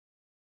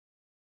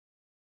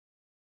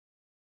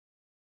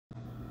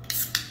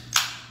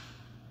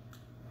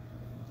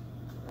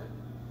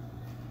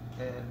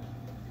And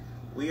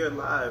we are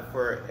live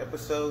for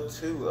episode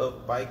 2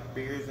 of Bike,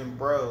 Beers, and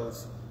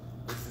Bros.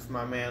 This is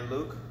my man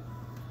Luke,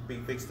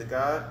 Big Fix to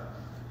God.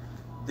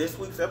 This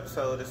week's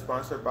episode is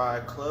sponsored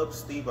by Club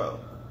Steevo.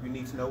 If you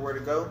need to know where to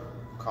go,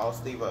 call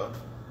Steevo.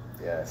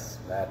 Yes,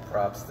 mad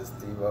props to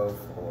Steevo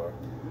for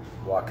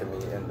walking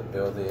me in the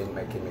building,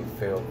 making me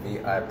feel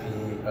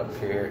VIP up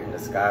here in the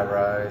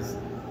Skyrise.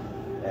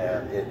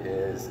 And it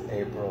is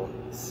April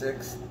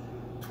 6th,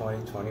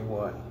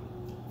 2021.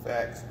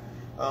 Facts.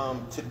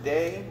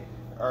 Today,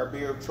 our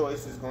beer of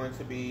choice is going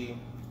to be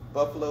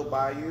Buffalo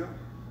Bayou,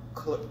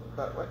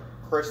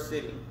 Crush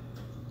City.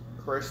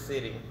 Crush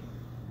City.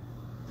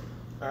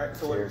 All right,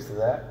 so cheers to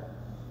that.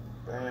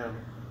 Bam.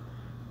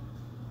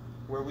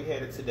 Where we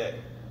headed today?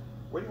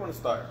 Where do you want to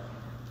start?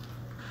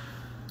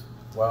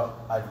 Well,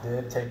 I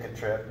did take a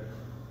trip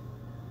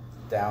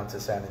down to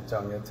San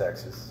Antonio,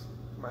 Texas.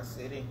 My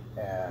city.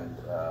 And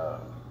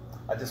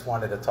I just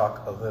wanted to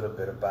talk a little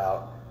bit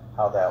about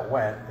how that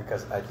went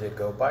because I did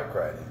go bike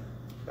riding.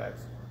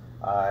 Facts.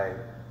 I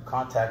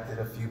contacted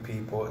a few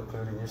people,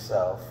 including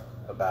yourself,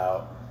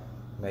 about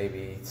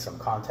maybe some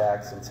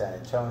contacts in San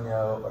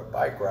Antonio or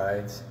bike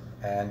rides,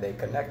 and they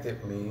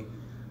connected me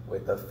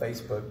with a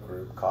Facebook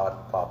group called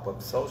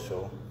Pop-Up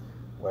Social,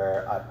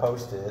 where I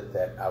posted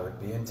that I would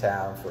be in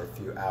town for a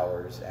few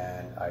hours,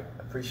 and I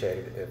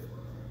appreciated if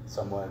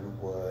someone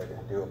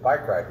would do a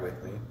bike ride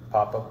with me,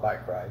 pop-up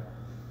bike ride.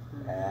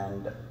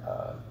 And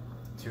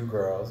two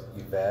girls,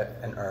 Yvette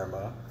and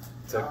Irma,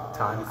 took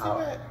time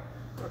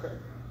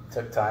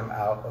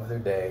out of their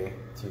day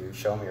to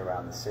show me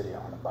around the city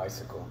on a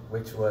bicycle,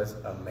 which was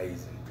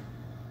amazing.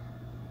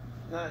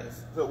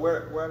 Nice. So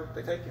where did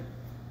they take you?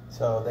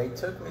 So they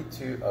took me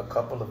to a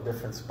couple of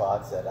different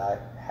spots that I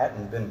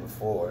hadn't been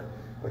before,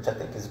 which I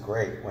think is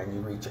great when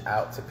you reach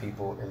out to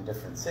people in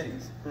different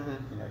cities.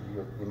 Mm-hmm. You know,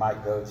 you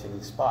might go to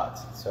these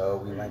spots. So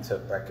we went to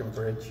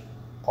Breckenridge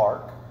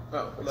Park.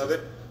 Oh, love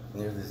it.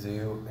 Near the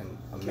zoo, an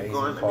amazing Keep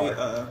going. park.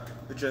 Let me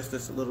adjust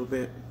this a little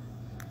bit.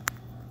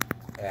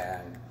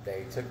 And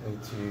they took me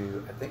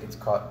to, I think it's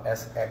called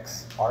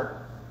SX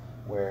Art,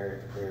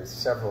 where there's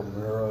several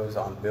murals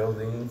on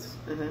buildings,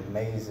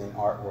 amazing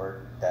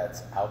artwork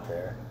that's out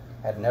there.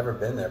 I'd never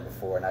been there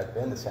before, and I've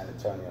been to San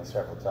Antonio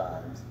several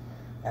times.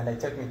 And they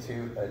took me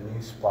to a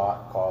new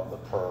spot called The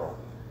Pearl,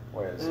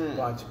 where there's a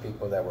bunch of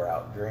people that were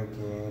out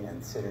drinking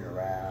and sitting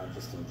around,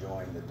 just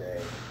enjoying the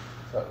day.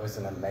 So it was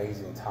an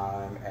amazing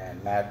time,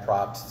 and mad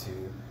props to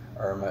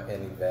Irma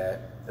and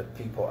Yvette, the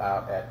people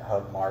out at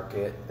Hub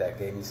Market that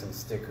gave me some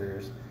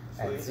stickers,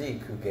 and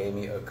Zeke, who gave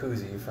me a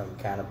koozie from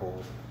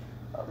Cannibal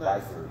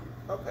Bike Group.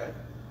 Okay,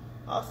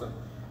 awesome.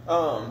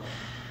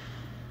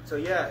 So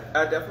yeah,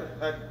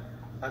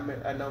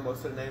 I know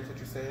most of the names that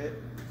you said,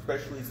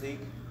 especially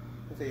Zeke.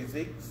 I say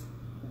Zeke's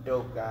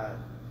dope guy,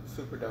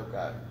 super dope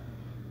guy.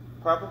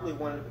 Probably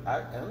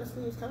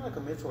honestly, he's kind of like a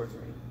mentor to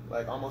me,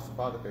 like almost a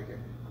father figure.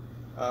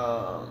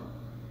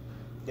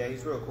 Yeah,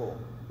 he's real cool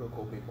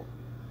people.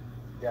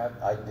 Yeah,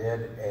 I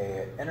did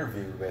an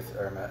interview with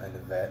Irma and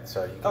Yvette,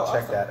 so you can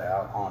check awesome. that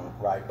out on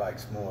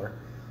RideBikesMore.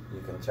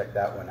 You can check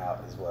that one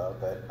out as well.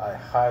 But I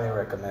highly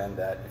recommend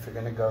that if you're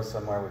going to go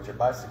somewhere with your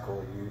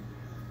bicycle, you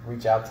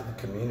reach out to the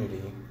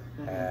community,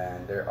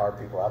 and there are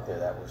people out there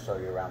that will show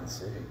you around the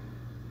city.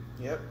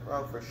 Yep,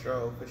 oh, for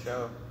sure.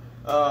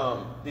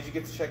 Did you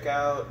get to check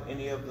out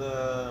any of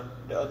the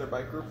other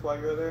bike groups while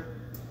you were there?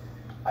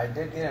 I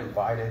did get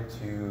invited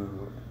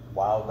to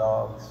Wild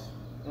Dogs,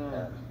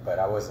 but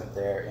I wasn't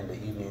there in the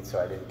evening, so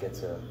I didn't get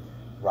to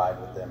ride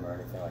with them or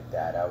anything like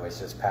that. I was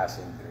just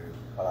passing through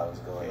while I was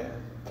going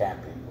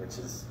camping, which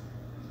is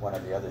one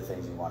of the other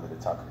things you wanted to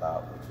talk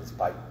about, which was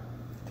bike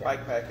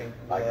packing.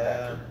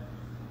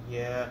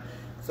 Yeah.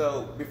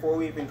 So before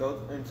we even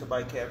go into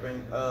bike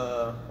camping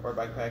or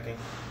bike packing,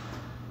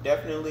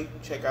 definitely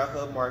check out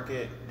Hub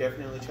Market.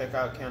 Definitely check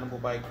out Cannibal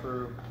Bike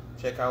Crew.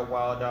 Check out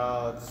Wild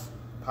Dogs.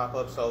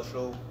 Pop-Up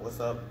Social. What's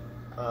up,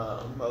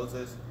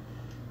 Moses?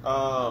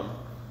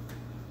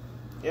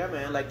 Yeah,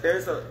 man. Like,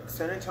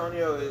 San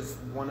Antonio is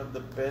one of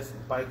the best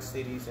bike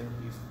cities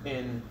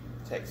in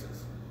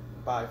Texas,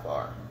 by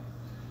far.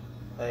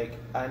 Like,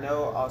 I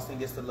know Austin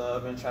gets the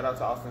love, and shout out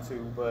to Austin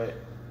too, but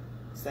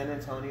San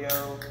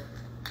Antonio,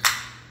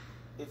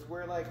 it's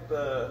where I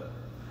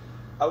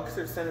would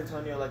consider San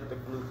Antonio like the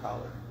blue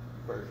collar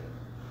version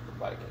of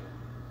biking.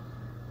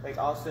 Like,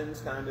 Austin's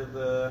kind of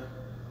the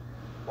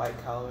white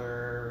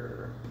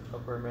collar,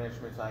 upper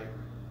management type.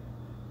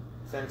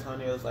 San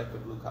Antonio is like the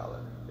blue collar.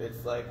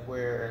 It's like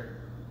where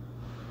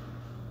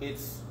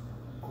it's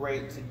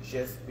great to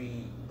just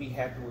be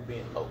happy with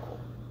being local.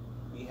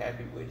 Be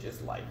happy with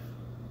just life.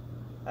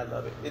 I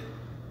love it.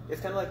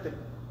 It's kind of like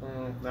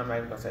I'm not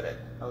even gonna say that.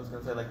 I was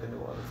gonna say like the New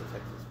Orleans of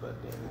Texas, but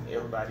then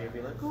everybody would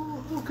be like,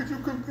 "Oh, how could you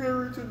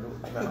compare it to New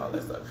Orleans?" All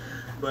that stuff.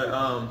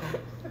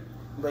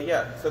 But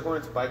yeah. So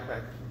going into bike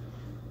packing,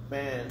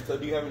 man. So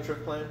do you have any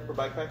trip planned for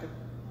bike packing?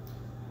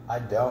 I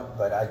don't,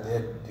 but I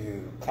did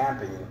do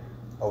camping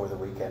over the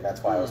weekend.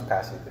 That's why I was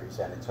passing through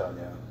San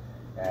Antonio,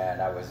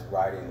 and I was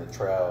riding the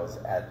trails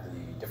at the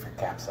different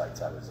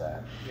campsites I was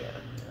at. Yeah.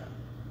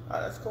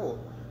 That's cool.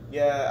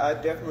 Yeah, I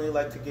definitely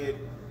like to get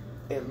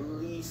at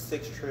least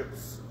 6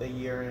 trips a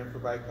year in for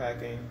bike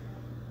packing.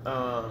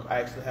 I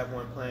actually have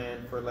one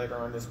planned for later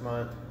on this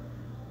month.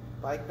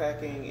 Bike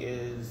packing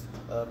is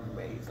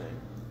amazing.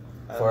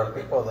 For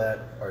people that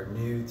are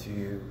new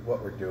to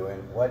what we're doing,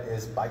 what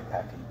is bike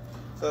packing?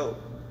 So,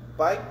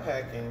 bike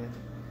packing,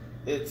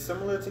 it's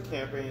similar to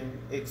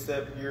camping,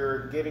 except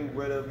you're getting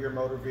rid of your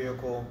motor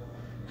vehicle,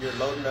 you're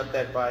loading up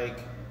that bike,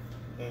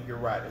 and you're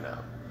riding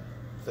out.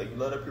 So you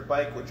load up your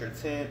bike with your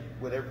tent,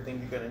 with everything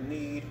you're gonna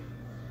need,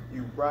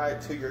 you ride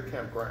to your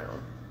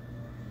campground,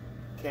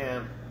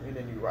 camp, and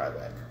then you ride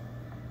back.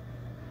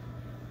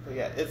 So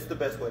yeah, it's the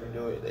best way to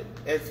do it.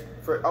 It's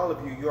for all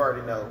of you, you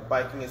already know,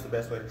 biking is the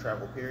best way to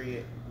travel,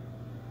 period.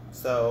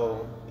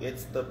 So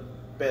it's the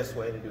best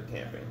way to do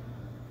camping,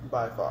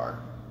 by far.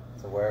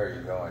 So where are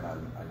you going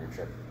on your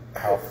trip?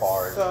 How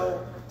far is it?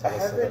 So I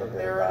haven't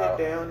narrowed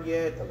it down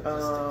yet.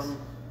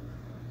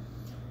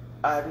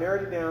 I've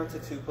narrowed it down to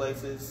 2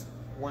 places,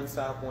 one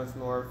south, one's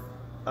north.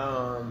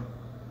 I'm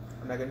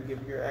not gonna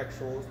give you your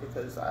actuals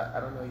because I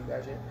don't know you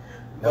guys yet.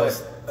 No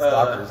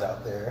stalkers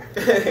out there.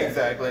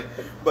 Exactly.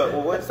 But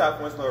one south,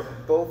 one's north.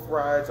 Both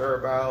rides are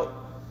about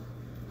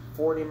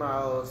 40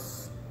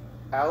 miles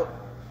out.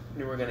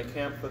 Then we're gonna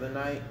camp for the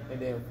night, and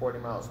then 40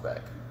 miles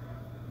back.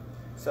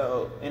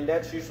 So, and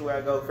that's usually where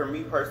I go. For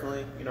me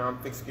personally, you know, I'm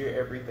fixed gear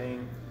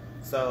everything.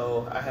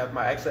 So I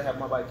actually have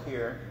my bike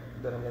here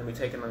that I'm gonna be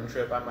taking on the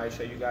trip. I might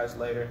show you guys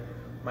later,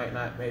 might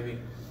not, maybe.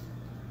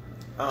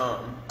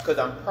 Because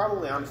I'm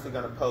probably honestly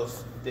gonna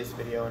post this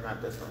video and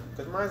not this one,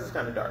 because mine's is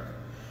kind of dark.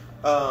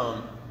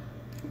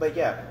 But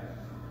yeah,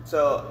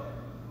 so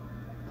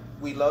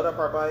we load up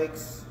our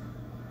bikes.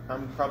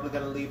 I'm probably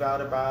gonna leave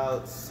out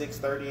about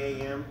 6:30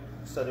 a.m.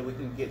 so that we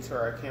can get to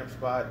our camp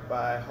spot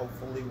by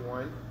hopefully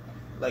 1,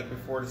 like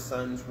before the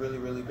sun's really,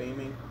 really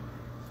beaming,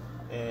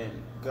 and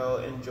go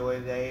enjoy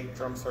the day,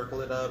 drum circle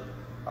it up,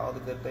 all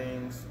the good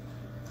things.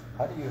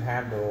 How do you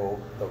handle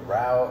the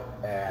route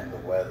and the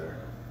weather?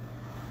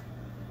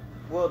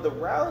 Well, the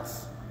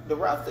route's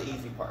the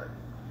easy part.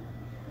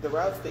 The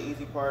route's the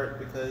easy part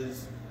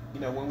because, you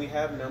know, when we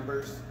have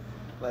numbers,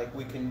 like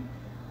we can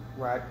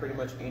ride pretty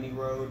much any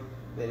road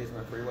that isn't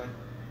a freeway.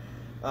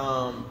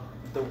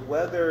 The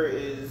weather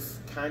is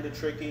kind of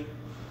tricky.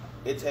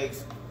 It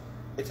takes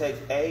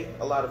A,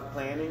 a lot of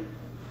planning,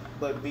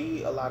 but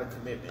B, a lot of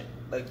commitment.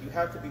 Like you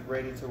have to be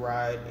ready to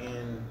ride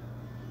in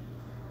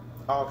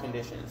all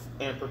conditions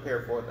and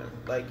prepare for them.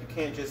 Like you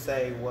can't just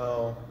say,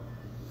 well,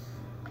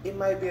 it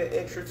might be an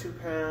extra 2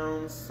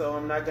 pounds, so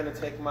I'm not gonna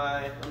take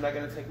my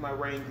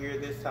rain gear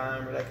this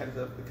time or that kind of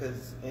stuff,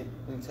 because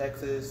in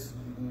Texas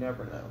you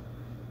never know.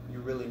 You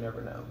really never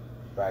know.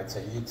 Right,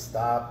 so you'd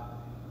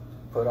stop,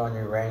 put on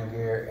your rain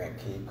gear, and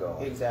keep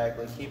going.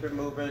 Exactly, keep it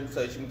moving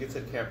so that you can get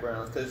to the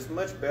campgrounds, because it's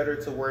much better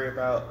to worry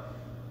about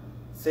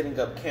setting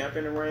up camp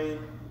in the rain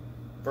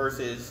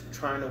versus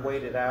trying to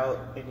wait it out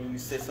and then you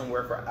sit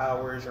somewhere for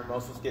hours, your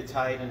muscles get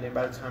tight, and then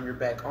by the time you're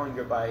back on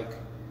your bike,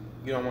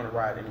 you don't want to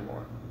ride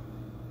anymore.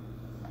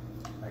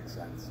 Makes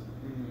sense.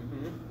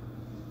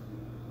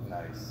 Mm-hmm.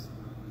 Nice.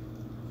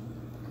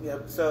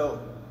 Yep.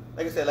 So,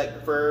 like I said,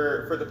 like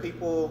for the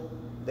people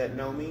that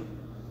know me,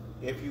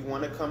 if you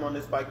want to come on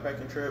this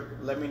bikepacking trip,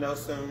 let me know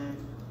soon,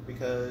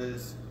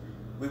 because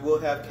we will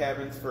have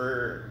cabins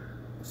for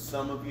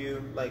some of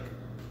you. Like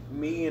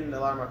me and a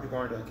lot of my people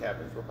aren't doing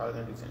cabins. We're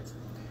probably gonna do tents,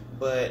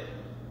 but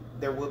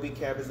there will be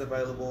cabins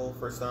available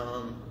for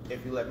some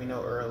if you let me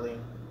know early.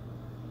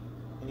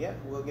 And yeah,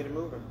 we'll get it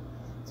moving.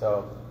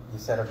 So you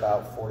said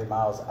about 40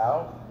 miles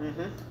out.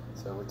 Mm-hmm.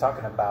 So we're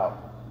talking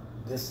about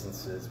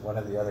distances. One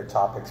of the other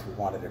topics we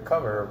wanted to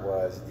cover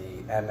was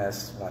the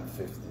MS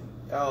 150.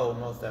 Oh,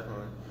 most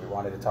definitely. We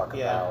wanted to talk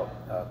about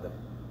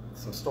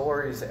some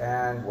stories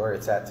and where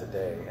it's at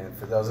today. And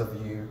for those of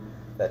you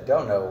that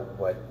don't know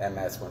what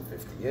MS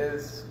 150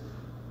 is.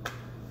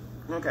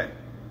 Okay.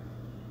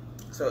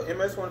 So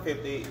MS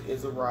 150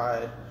 is a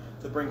ride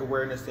to bring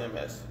awareness to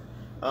MS.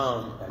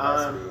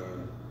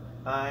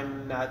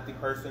 I'm not the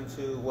person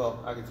to, well,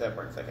 I can say that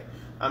for a second.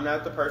 I'm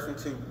not the person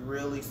to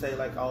really say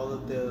like all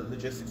of the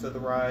logistics of the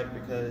ride,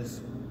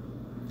 because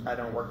I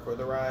don't work for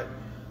the ride.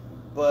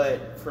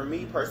 But for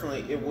me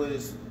personally, it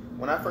was,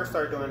 when I first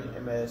started doing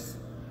MS,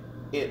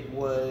 it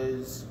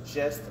was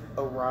just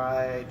a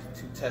ride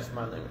to test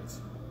my limits,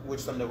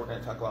 which something we're going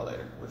to talk about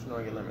later, which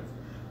knowing your limits.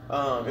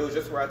 It was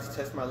just a ride to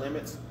test my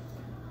limits.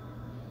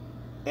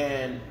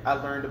 And I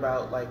learned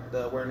about like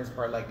the awareness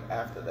part like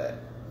after that.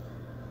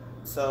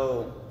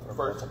 So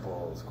for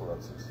multiple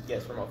sclerosis.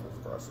 Yes, for multiple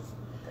sclerosis.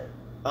 Okay.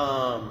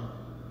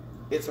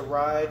 It's a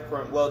ride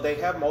from, well, they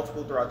have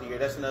multiple throughout the year.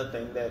 That's another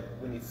thing that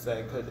we need to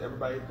say, because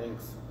everybody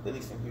thinks, at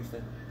least in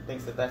Houston,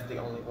 thinks that that's the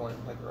only one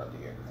like throughout the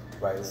year.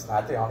 Right, it's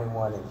not the only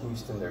one in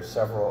Houston. There's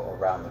several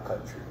around the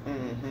country.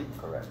 Mm-hmm.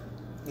 Correct.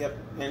 Yep.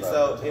 And but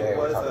so today it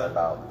was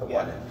about the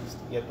one in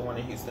Houston. Yep, the one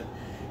in Houston.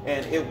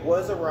 And it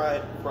was a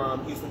ride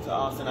from Houston to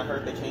Austin. I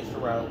heard they changed the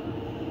route,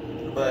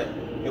 but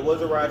it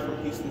was a ride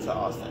from Houston to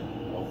Austin.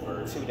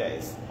 Over 2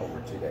 days.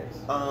 Over 2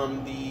 days.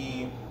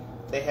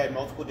 The they had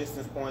multiple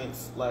distance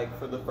points, like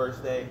for the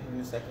first day, and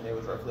the second day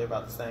was roughly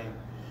about the same.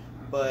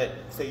 But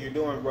so you're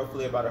doing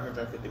roughly about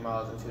 150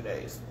 miles in 2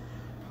 days.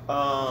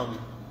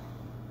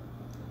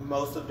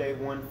 Most of day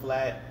one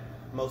flat,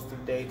 most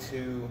of day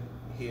two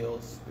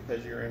hills,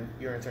 because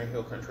you're entering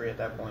hill country at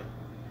that point.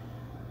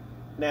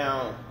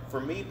 Now, for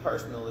me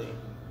personally,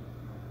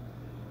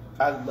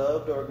 I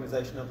love the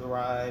organization of the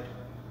ride.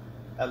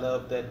 I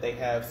love that they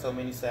have so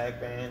many SAG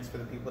vans for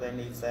the people that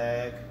need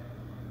SAG.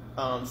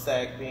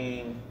 SAG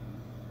being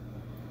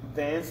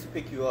vans to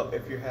pick you up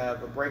if you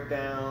have a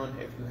breakdown,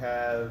 if you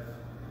have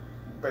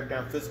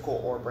breakdown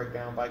physical or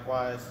breakdown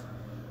bike-wise.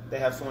 They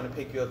have someone to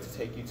pick you up to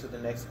take you to the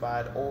next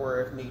spot,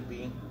 or if need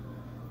be,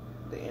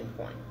 the end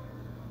point.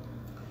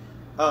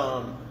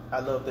 I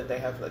love that they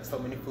have like so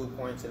many food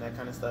points and that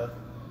kind of stuff.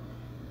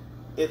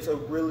 It's a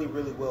really,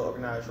 really well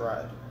organized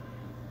ride.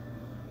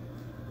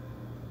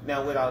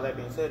 Now, with all that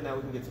being said, now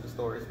we can get to the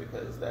stories,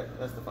 because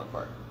that's the fun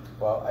part.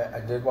 Well, I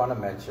did want to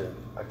mention,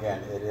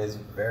 again, it is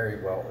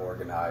very well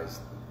organized.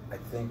 I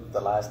think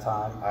the last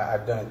time,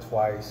 I've done it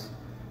twice,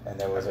 and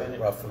there was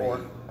roughly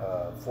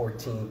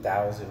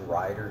 14,000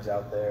 riders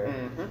out there.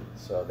 Mm-hmm.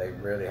 So they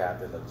really have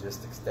the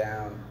logistics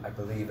down. I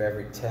believe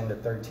every 10 to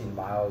 13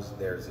 miles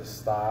there's a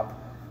stop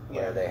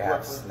where they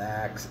have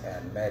snacks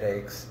and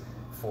medics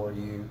for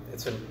you.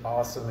 It's an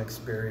awesome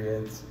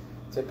experience.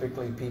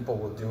 Typically people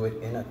will do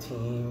it in a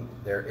team.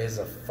 There is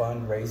a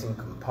fundraising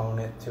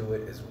component to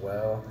it as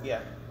well.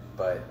 Yeah.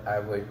 But I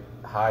would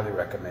highly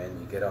recommend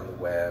you get on the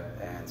web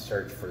and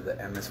search for the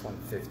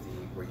MS-150,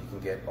 where you can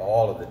get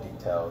all of the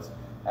details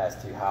as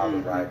to how the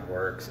ride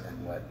works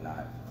and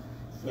whatnot.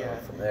 So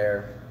from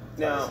there,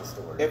 now, the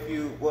story. If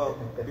you,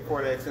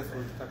 before that, since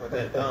we're talking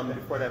about that,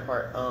 before that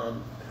part,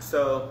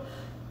 so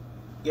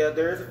yeah,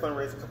 there is a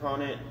fundraising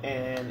component,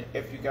 and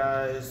if you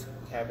guys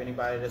have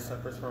anybody that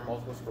suffers from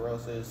multiple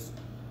sclerosis,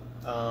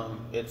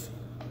 it's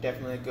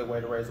definitely a good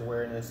way to raise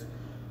awareness,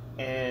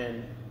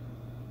 and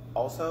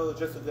also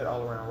just a good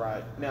all-around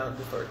ride. Now,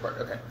 the story part,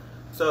 okay.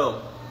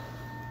 So,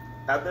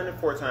 I've done it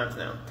 4 times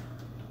now.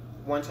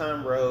 1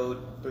 time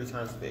road, 3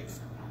 times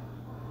fixed.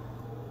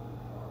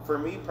 For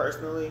me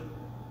personally,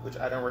 which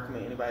I don't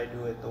recommend anybody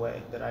do it the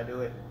way that I do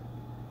it,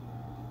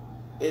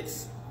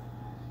 it's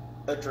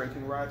a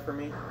drinking ride for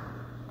me.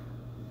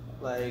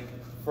 Like,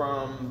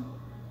 from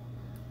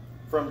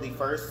the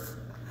first,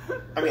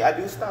 I mean, I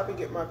do stop and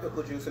get my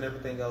pickle juice and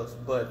everything else,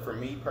 but for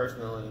me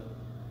personally,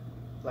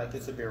 like,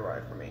 it's a beer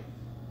ride for me.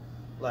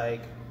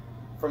 Like,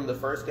 from the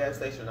first gas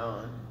station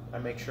on, I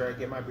make sure I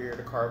get my beer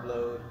to carb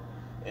load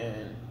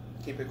and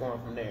keep it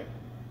going from there.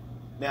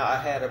 Now, I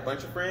had a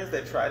bunch of friends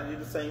that tried to do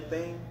the same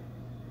thing.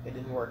 It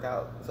didn't work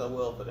out so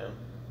well for them.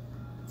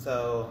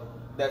 So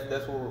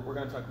that's what we're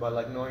going to talk about,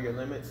 like knowing your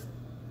limits.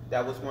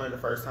 That was one of the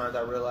first times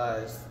I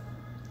realized,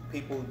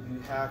 people, you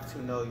have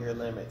to know your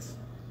limits.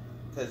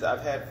 Because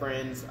I've had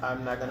friends,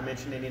 I'm not going to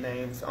mention any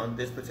names on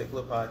this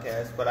particular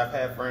podcast, but I've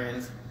had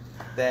friends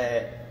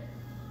that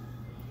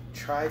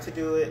tried to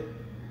do it,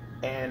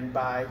 and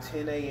by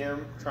 10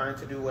 a.m. trying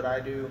to do what I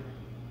do,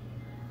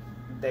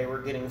 they were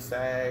getting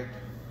sagged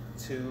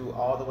to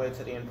all the way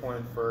to the end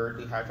point for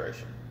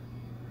dehydration.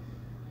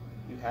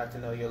 You have to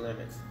know your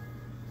limits.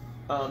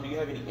 Do you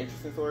have any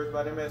interesting stories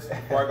about MS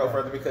before I go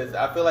further? Because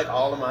I feel like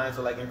all of mine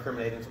are like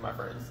incriminating to my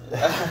friends.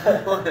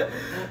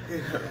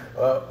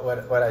 Well,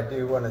 what I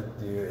do want to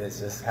do is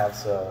just have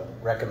some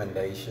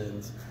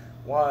recommendations.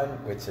 One,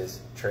 which is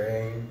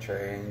train.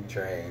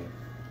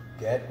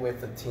 Get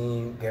with the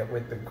team, get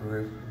with the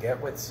group,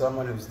 get with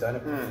someone who's done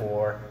it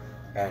before,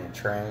 and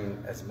train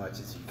as much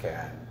as you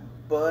can.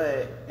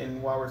 But,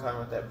 and while we're talking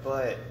about that,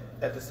 but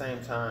at the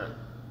same time,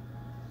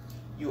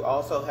 you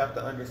also have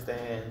to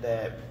understand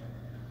that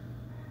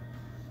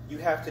you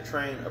have to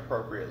train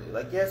appropriately.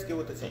 Like, yes, get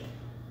with the team.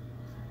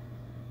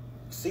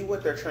 See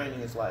what their training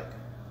is like.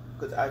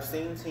 Because I've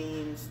seen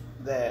teams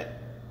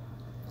that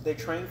they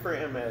train for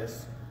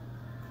MS,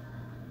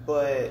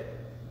 but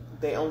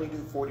they only do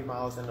 40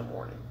 miles in the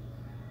morning.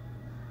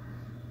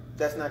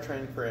 That's not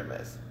training for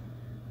MS.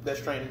 That's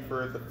training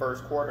for the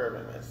first quarter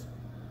of MS.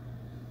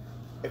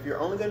 If you're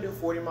only going to do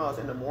 40 miles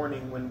in the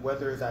morning when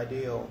weather is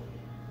ideal,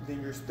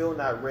 then you're still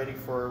not ready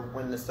for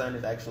when the sun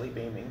is actually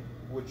beaming,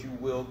 which you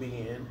will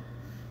be in.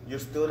 You're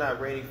still not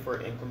ready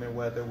for inclement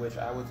weather, which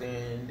I was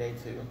in day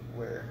 2,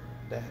 where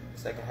the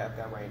second half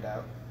got rained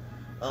out.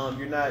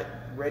 You're not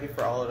ready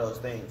for all of those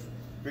things.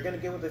 You're going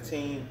to get with the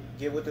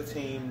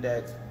team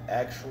that's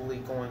actually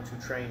going to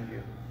train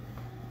you.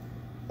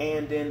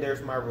 And then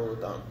there's my rule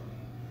of thumb.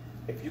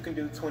 If you can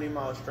do 20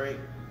 miles straight,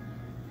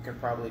 you can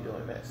probably do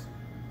MS.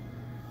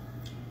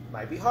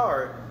 Might be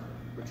hard,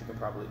 but you can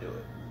probably do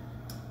it.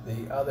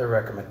 The other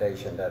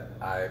recommendation that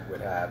I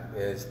would have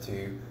is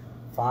to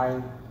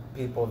find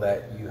people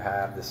that you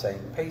have the same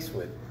pace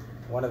with.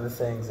 One of the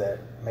things that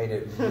made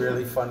it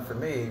really fun for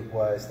me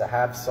was to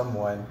have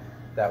someone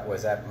that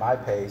was at my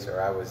pace or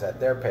I was at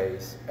their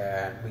pace,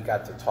 and we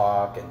got to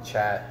talk and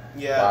chat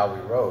while we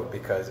rode,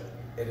 because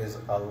it is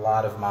a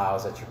lot of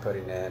miles that you're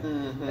putting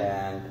in,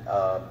 and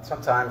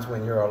sometimes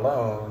when you're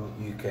alone,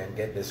 you can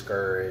get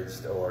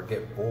discouraged or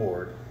get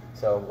bored.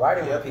 So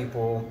riding with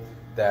people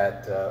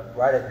that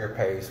ride at your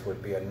pace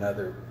would be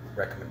another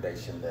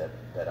recommendation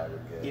that I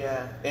would give.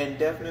 Yeah, and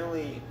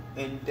definitely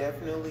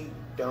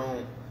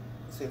don't,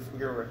 since we're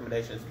giving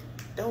recommendations,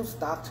 don't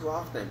stop too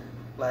often.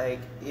 Like,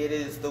 it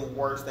is the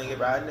worst thing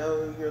ever. I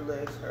know your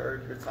legs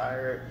hurt, you're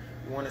tired,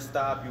 you want to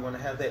stop, you want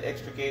to have that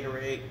extra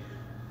Gatorade.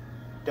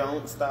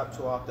 Don't stop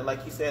too often.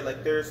 Like you said,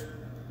 like there's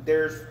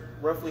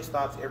roughly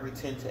stops every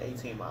 10 to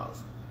 18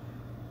 miles.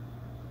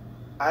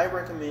 I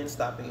recommend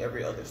stopping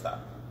every other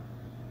stop.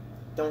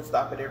 Don't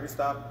stop at every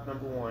stop,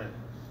 number one.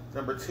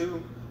 Number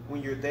two,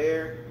 when you're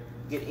there,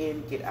 get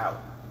in, get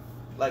out.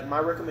 Like, my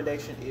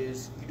recommendation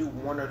is you do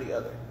one or the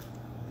other.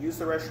 Use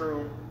the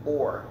restroom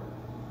or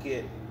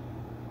get,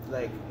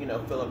 like, you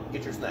know, fill up,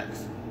 get your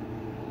snacks.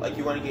 Like,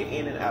 you want to get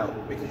in and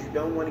out because you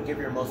don't want to give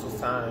your muscles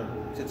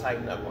time to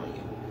tighten up on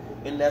you.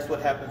 And that's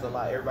what happens a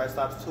lot. Everybody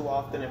stops too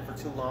often and for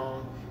too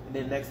long. And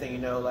then next thing you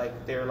know,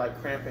 like, they're like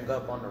cramping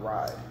up on the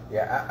ride.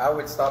 Yeah, I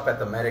would stop at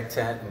the medic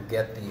tent and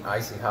get the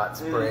icy hot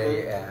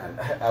spray, and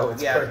I would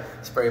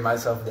spray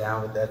myself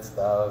down with that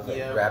stuff,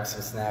 and grab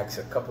some snacks,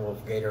 a couple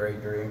of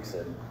Gatorade drinks,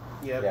 and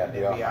be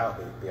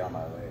on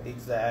my way.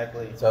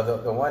 Exactly. So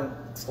the one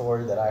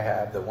story that I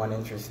have, the one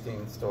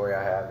interesting story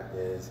I have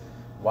is,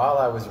 while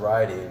I was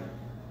riding,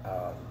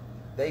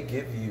 they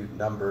give you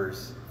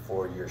numbers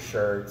for your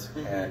shirts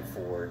and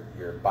for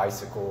your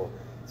bicycle,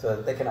 so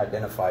that they can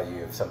identify you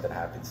if something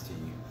happens to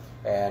you.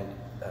 And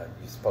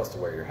you're supposed to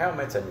wear your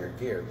helmets and your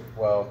gear.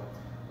 Well,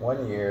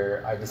 one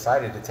year I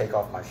decided to take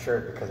off my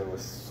shirt because it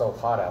was so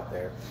hot out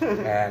there.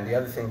 And the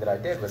other thing that I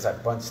did was I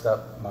bunched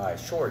up my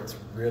shorts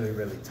really,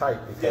 really tight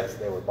because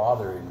they were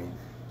bothering me.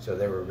 So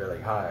they were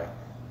really high.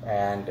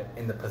 And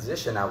in the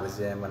position I was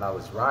in when I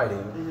was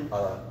riding,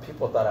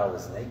 people thought I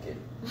was naked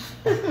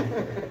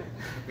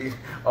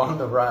on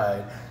the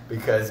ride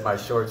because my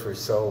shorts were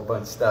so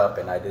bunched up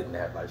and I didn't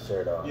have my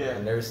shirt on. Yeah.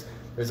 And there's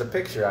a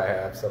picture I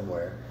have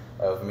somewhere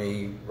of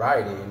me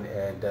riding,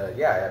 and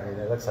I mean,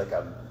 it looks like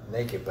I'm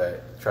naked,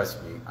 but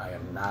trust me, I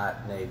am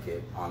not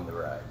naked on the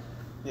ride.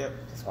 Yep.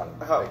 Just want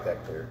to make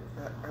that clear.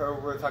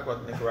 We'll talk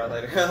about the naked ride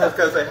later. I was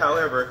gonna say,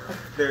 however,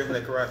 there's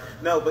naked ride.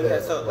 No,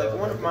 but so like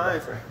one of mine.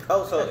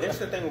 Oh, so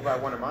interesting thing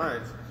about one of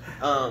mine.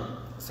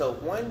 So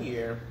one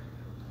year,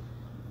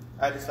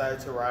 I decided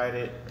to ride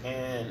it,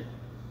 and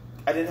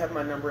I didn't have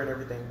my number and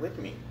everything with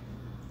me.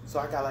 So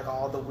I got like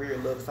all the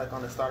weird looks like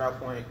on the start out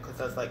point because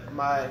that's like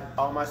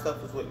all my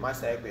stuff was with my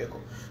SAG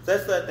vehicle. So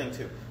that's the other thing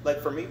too.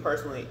 Like for me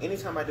personally,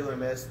 anytime I do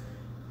MS,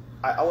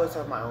 I always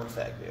have my own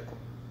SAG vehicle.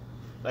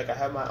 Like I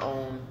have my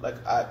own, like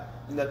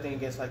nothing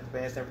against like the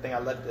bands and everything. I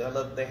love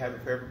that they have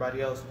it for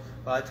everybody else,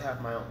 but I like to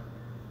have my own.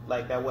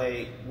 Like that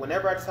way,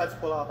 whenever I decide to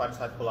pull off, I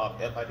decide to pull off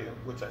if I do,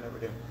 which I never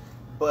do.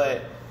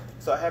 But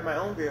so I had my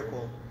own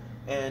vehicle,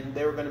 and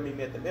they were going to meet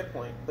me at the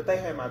midpoint, but they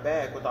had my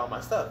bag with all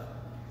my stuff.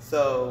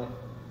 So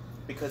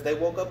because they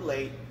woke up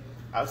late,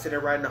 I was sitting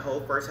there riding the whole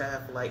first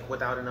half like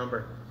without a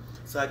number.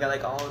 So I got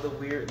like all the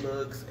weird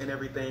looks and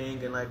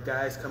everything, and like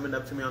guys coming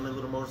up to me on the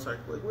little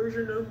motorcycle like, "Where's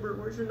your number?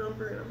 Where's your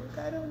number?" And I'm like,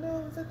 "I don't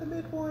know. It's at the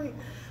midpoint."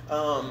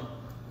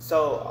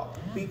 So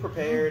be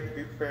prepared.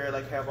 Be prepared.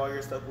 Like have all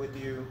your stuff with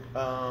you.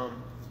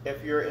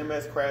 If you're an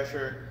MS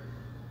crasher,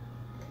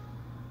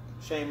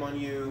 shame on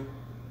you.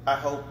 I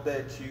hope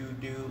that you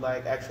do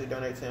like actually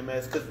donate to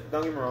MS, because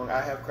don't get me wrong,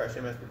 I have crashed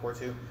MS before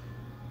too.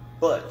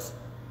 But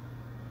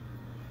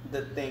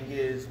the thing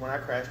is, when I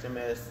crashed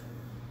MS,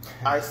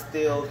 I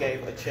still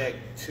gave a check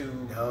to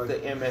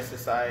the MS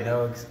Society.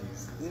 No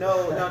excuses.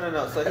 No.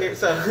 So here's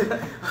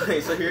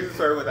the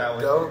story with that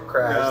one. Don't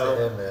crash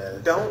the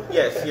MS. Don't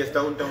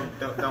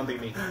be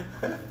me.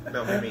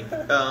 Don't be me.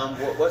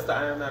 What's the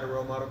 "I am not a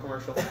role model"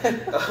 commercial?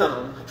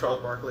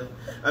 Charles Barkley.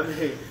 I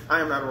mean, I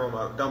am not a role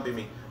model. Don't be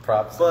me.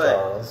 Props to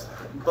Charles.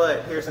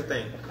 But here's the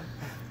thing.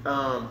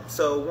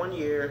 So one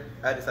year,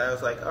 I decided, I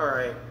was like, all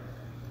right,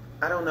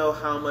 I don't know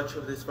how much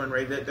of this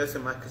fundraiser, that's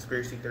in my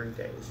conspiracy theory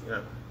days, you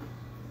know.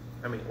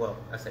 I mean, well,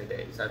 I say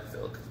days, I'm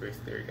still a conspiracy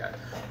theory guy.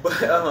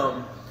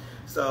 But,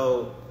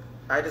 so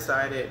I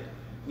decided,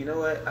 you know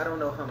what, I don't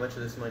know how much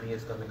of this money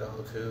is going to go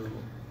to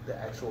the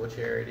actual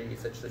charity,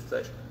 such and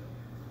such.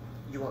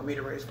 You want me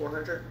to raise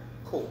 $400?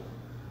 Cool.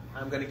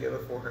 I'm going to give a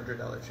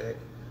 $400 check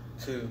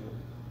to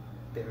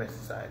the MS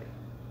Society.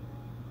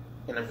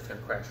 And I'm just going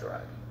to crash the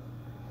ride.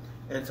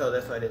 And so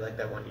that's what I did like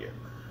that one year.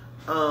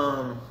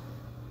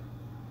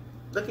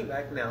 Looking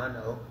back now, I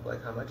know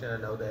like how much, and I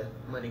know that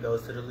money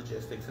goes to the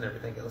logistics and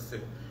everything else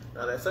too.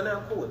 So now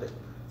I'm cool with it.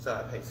 So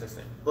I paid since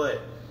then.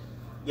 But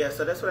yeah,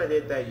 so that's what I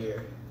did that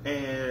year.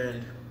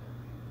 And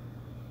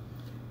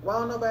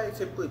while nobody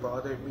typically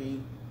bothered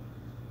me,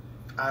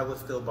 I was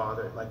still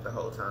bothered like the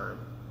whole time,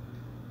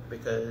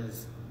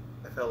 because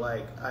I felt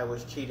like I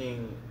was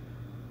cheating.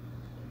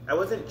 I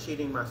wasn't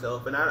cheating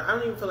myself, and I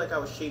don't even feel like I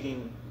was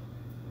cheating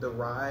the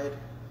ride.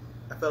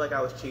 I felt like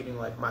I was cheating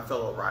like my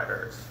fellow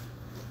riders.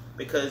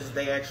 because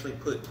they actually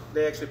put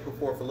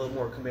forth a little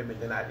more commitment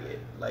than I did.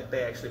 Like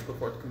they actually put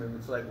forth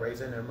commitment to like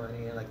raising their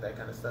money and like that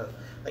kind of stuff.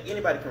 Like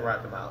anybody can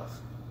ride the miles.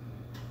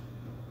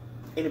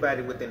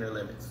 Anybody within their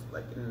limits,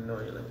 like in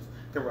knowing your limits,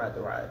 can ride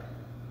the ride.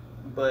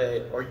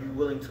 But are you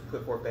willing to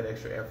put forth that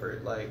extra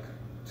effort, like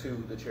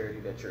to the charity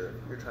that you're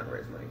trying to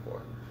raise money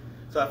for?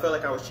 So I felt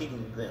like I was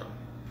cheating them,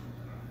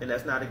 and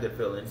that's not a good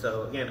feeling.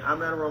 So again, I'm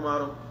not a role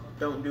model.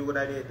 Don't do what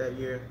I did that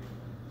year.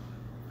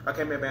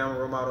 Okay, maybe I'm a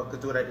role model. Could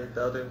do what I did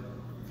the other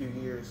few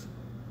years.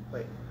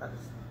 Wait, how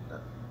does no.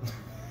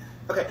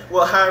 Okay,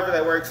 well, however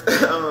that works,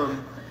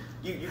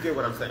 you get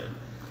what I'm saying.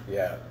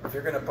 Yeah, if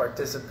you're gonna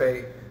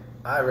participate,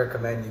 I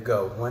recommend you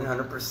go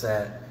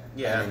 100%.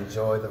 Yeah. And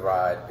enjoy the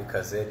ride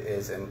because it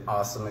is an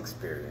awesome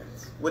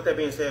experience. With that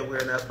being said,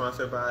 we're not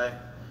sponsored by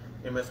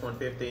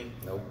MS150.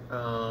 Nope.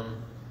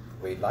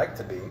 We'd like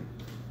to be,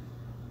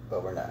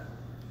 but we're not.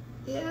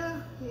 Yeah.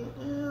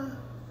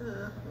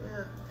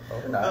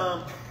 But we're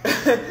not.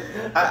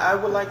 I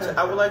would like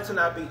to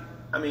not be.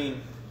 I mean,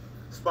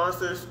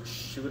 sponsors,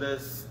 shoot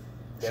us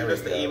the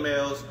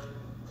emails.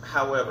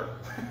 However,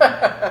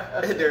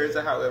 there is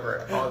a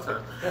however all the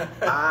time.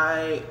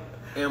 I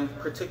am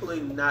particularly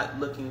not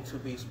looking to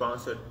be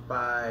sponsored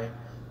by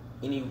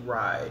any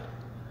ride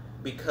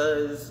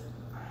because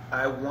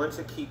I want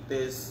to keep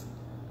this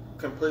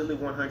completely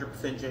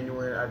 100%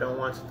 genuine. I don't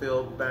want to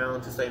feel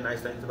bound to say nice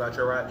things about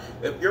your ride.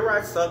 If your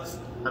ride sucks,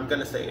 I'm going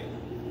to say it.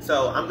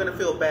 So I'm going to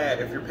feel bad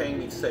if you're paying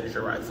me to say that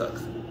your ride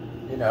sucks.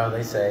 You know,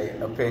 they say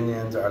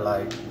opinions are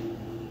like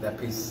that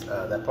piece,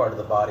 that part of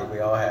the body we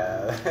all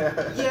have.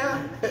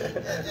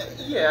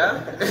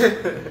 Yeah.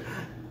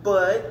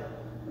 But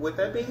with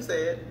that being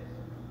said,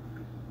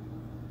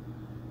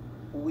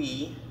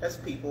 we as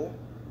people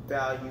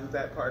value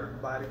that part of the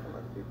body from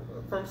other people,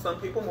 from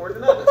some people more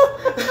than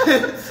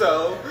others.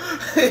 So,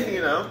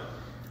 you know,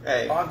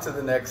 hey. On to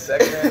the next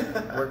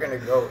segment. We're going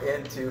to go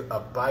into a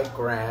bike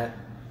rant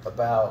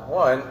about,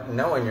 one,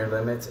 knowing your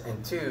limits,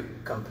 and two,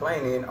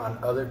 complaining on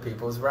other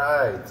people's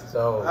rides.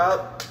 So,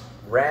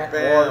 rant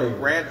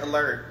warning. Rant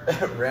alert.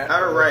 Rant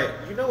All alert.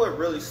 right. You know what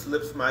really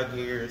slips my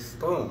gears?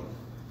 Boom.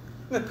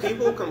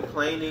 People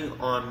complaining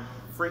on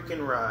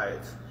freaking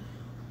rides.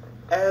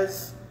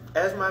 As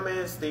my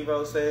man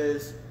Steevo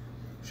says,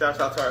 shouts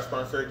out to our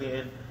sponsor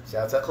again.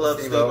 Shouts out Club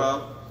to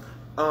Steevo.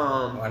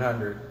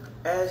 100.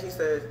 As he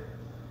says,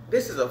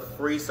 this is a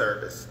free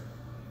service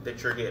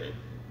that you're getting.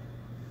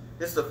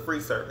 This is a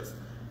free service.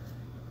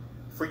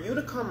 For you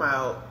to come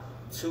out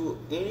to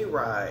any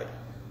ride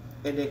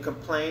and then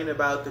complain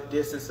about the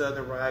distance of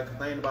the ride,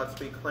 complain about the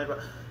speed, complain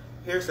about...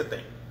 Here's the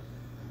thing.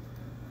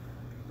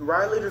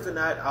 Ride leaders are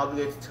not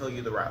obligated to tell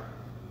you the route.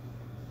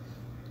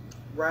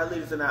 Ride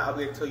leaders are not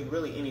obligated to tell you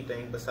really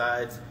anything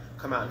besides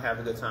come out and have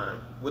a good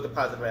time with a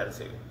positive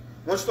attitude.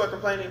 Once you start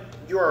complaining,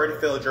 you already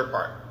failed your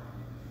part.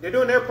 They're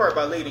doing their part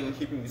by leading and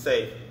keeping you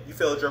safe. You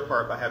failed your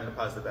part by having a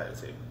positive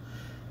attitude.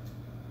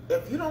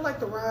 If you don't like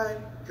the ride,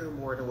 you're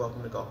more than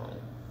welcome to go home.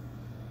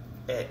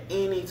 At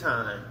any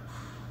time,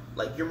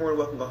 like you're more than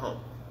welcome to go home.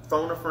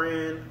 Phone a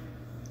friend,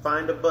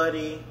 find a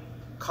buddy,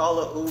 call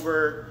an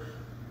Uber.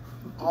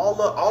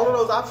 All of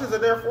those options are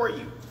there for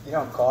you. You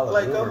don't call it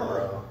like, Uber, go home.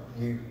 bro.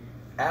 You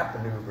app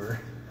an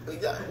Uber.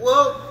 Yeah,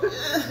 well,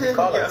 you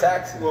call a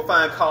taxi. We'll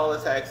call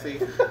a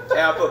taxi,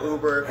 app a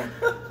Uber.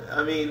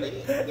 I mean,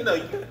 you know,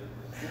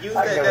 use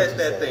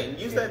that thing.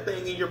 Use that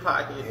thing in your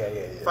pocket.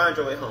 Yeah. Find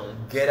your way home.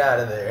 Get out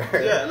of there.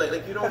 Yeah,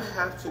 like you don't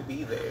have to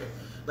be there.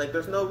 Like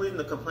there's no reason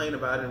to complain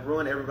about it and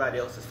ruin everybody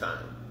else's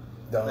time.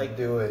 Don't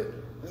do it.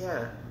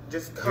 Yeah.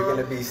 Just come, you're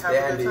going to be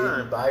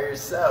standing by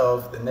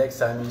yourself the next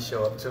time you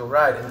show up to a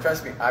ride. And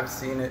trust me, I've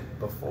seen it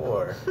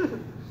before.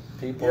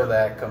 People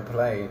that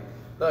complain.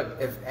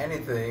 Look, if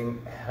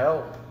anything,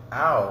 help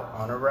out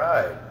on a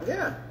ride.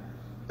 Yeah.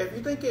 If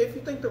you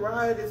think the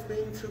ride is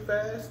being too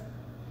fast,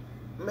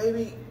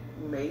 maybe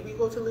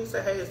go to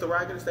Lisa. Hey, is the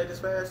ride going to stay this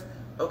fast?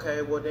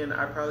 Okay, well then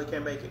I probably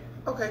can't make it.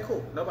 Okay,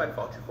 cool. Nobody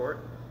faults you for it.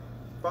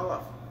 Fall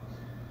off.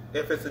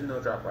 If it's a no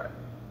drop ride.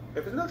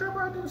 If it's no drop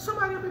ride, then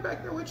somebody will be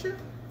back there with you.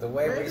 The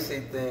way we see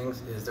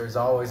things is there's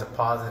always a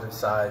positive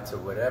side to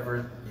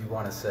whatever you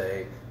want to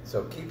say,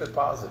 so keep it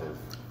positive.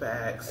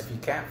 Facts. If you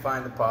can't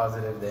find the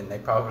positive, then they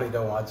probably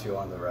don't want you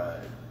on the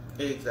ride.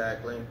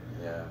 Exactly.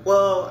 Yeah.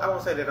 Well, I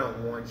won't say they don't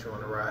want you on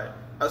the ride.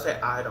 I'll say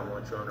I don't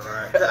want you on the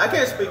ride. I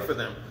can't speak for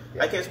them.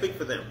 Yeah. I can't speak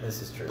for them.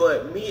 This is true.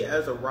 But me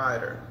as a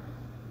rider,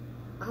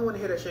 I don't want to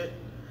hear that shit.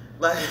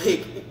 Like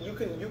you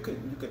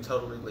can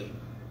totally leave.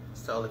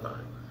 It's totally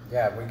fine.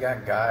 Yeah, we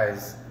got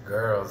guys,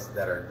 girls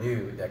that are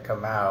new that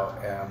come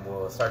out and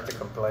will start to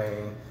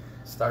complain,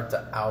 start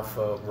to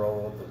alpha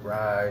roll the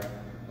ride,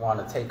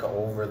 want to take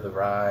over the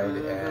ride,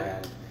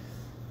 and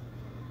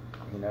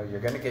you know you're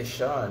gonna get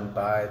shunned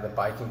by the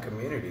biking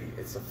community.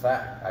 It's a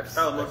fact. I've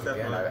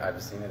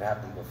seen it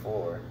happen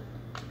before.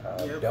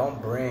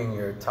 Don't bring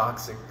your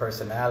toxic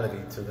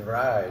personality to the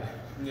ride.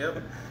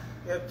 Yep.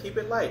 Keep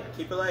it light.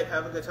 Keep it light.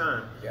 Have a good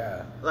time.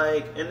 Yeah.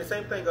 Like, and the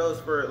same thing goes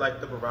for like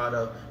the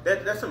bravado.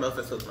 That's something else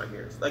that suits my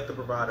gears. Like the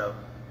bravado.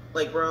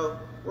 Like, bro,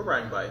 we're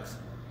riding bikes.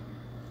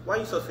 Why are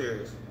you so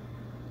serious?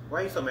 why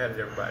are you so mad at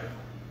everybody?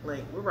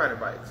 Like, we're riding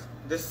bikes.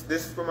 This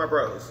is for my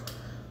bros.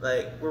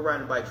 Like, we're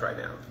riding bikes right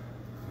now.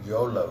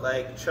 YOLO.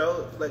 Like,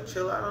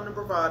 chill out on the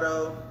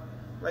bravado.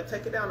 Like,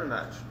 take it down a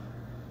notch.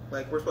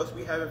 Like, we're supposed to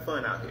be having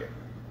fun out here.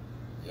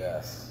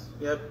 Yes.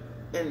 Yep.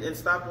 And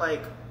stop,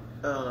 like,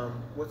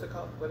 what's it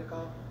called? What it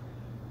called?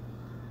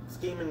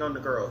 Scheming on the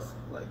girls.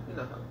 Like, you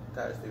know how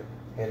guys do.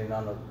 Hitting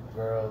on the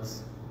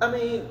girls. I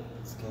mean,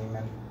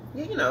 Scheming.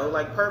 yeah, you know,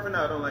 like, perving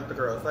out on, like, the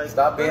girls. Like,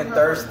 Stop being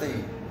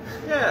thirsty.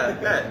 Yeah,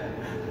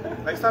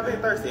 that. Like, stop being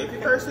thirsty. If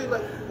you're thirsty,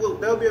 like, well,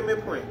 there'll be a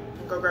midpoint.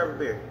 Go grab a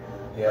beer.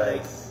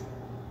 Yes.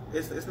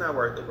 Like, it's not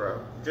worth it, bro.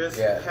 Just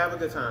have a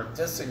good time.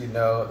 Just so you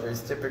know,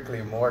 there's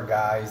typically more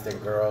guys than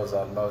girls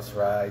on most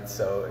rides.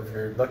 So if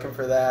you're looking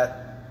for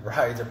that,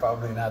 rides are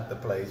probably not the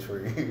place for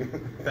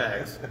you.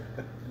 Facts.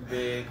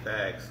 Big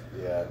facts.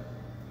 Yeah.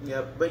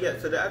 Yep. But yeah,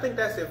 so I think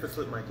that's it for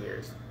Slip My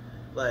Gears.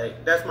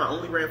 Like, that's my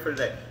only rant for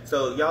today.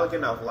 So y'all are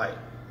getting off light.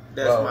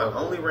 That's my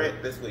only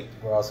rant this week.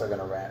 We're also going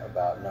to rant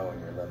about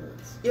knowing your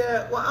limits.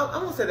 Yeah, well, I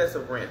won't say that's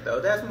a rant,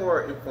 though. That's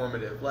more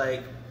informative.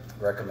 Like,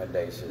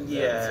 recommendations.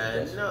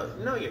 Yeah,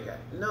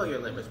 know your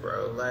limits,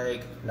 bro.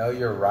 Like, know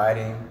your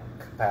riding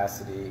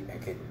capacity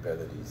and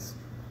capabilities.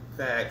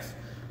 Facts.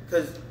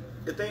 Because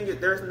the thing is,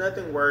 there's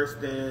nothing worse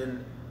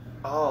than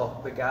all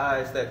the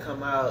guys that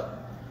come out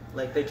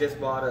like they just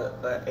bought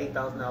a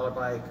 $8,000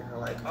 bike and they're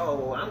like,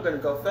 oh, I'm gonna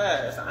go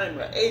fast. I'm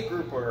an A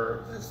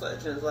grouper. And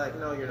such. And it's like,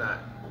 no, you're not.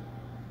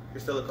 You're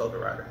still a Cobra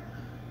rider.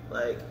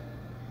 Like,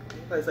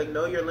 it's like,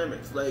 know your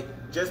limits. Like,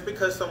 just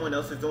because someone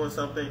else is doing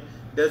something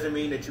doesn't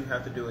mean that you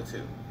have to do it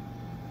too.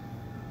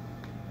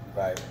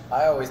 Right.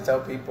 I always tell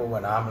people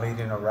when I'm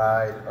leading a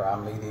ride or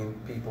I'm leading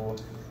people,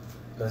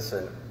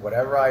 listen,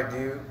 whatever I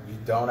do, you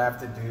don't have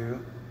to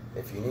do.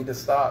 If you need to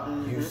stop,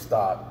 you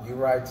stop. You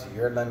ride to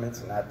your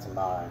limits and not to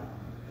mine.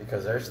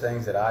 Because there's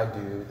things that I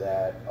do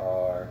that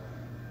are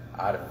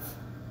out of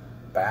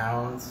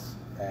bounds,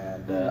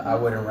 and I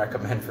wouldn't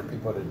recommend for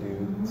people to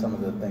do some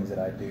of the things that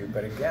I do.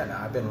 But again,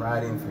 I've been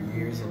riding for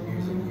years and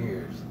years and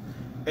years.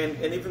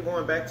 And even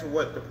going back to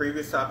what the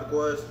previous topic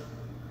was,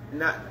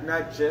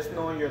 not just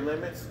knowing your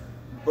limits,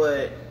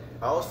 but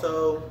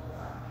also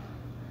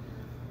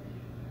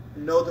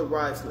know the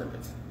ride's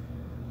limits.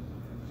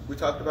 We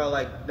talked about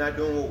like not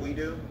doing what we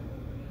do.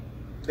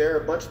 There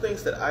are a bunch of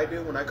things that I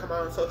do when I come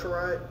out on social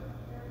ride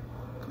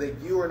that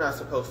you are not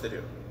supposed to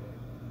do.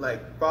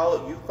 Like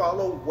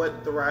follow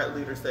what the ride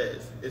leader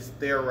says. It's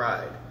their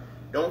ride.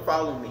 Don't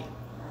follow me.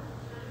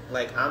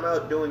 Like I'm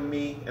out doing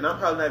me, and I'm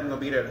probably not even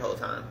gonna be there the whole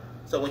time.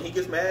 So when he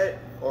gets mad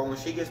or when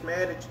she gets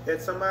mad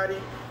at somebody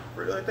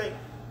for doing things,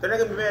 they're not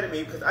gonna be mad at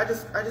me because I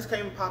just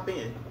came to pop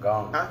in.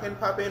 Gone. I can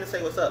pop in and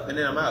say what's up, and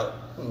then I'm out.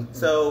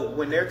 So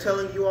when they're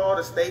telling you all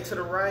to stay to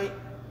the right,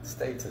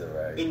 stay to the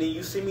right. and then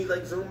you see me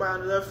like zoom by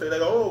on the left, so you're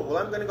like, oh, well,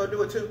 I'm gonna go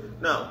do it too.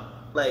 No,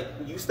 like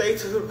you stay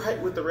to the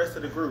right with the rest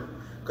of the group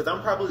because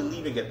I'm probably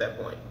leaving at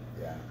that point.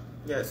 Yeah.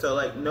 Yeah. So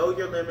like, know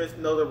your limits,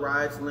 know the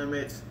ride's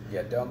limits.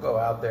 Yeah. Don't go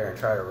out there and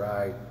try to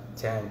ride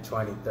 10,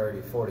 20,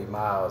 30, 40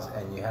 miles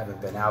and you haven't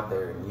been out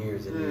there in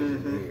years and years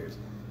and years.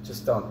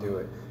 Just don't do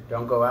it.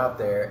 Don't go out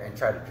there and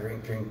try to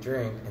drink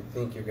and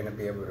think you're going to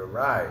be able to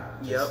ride.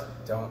 Just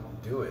don't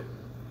do it.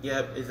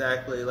 Yep,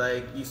 exactly.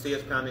 Like, you see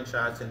us pounding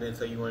shots and then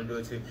so you want to do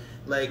it too.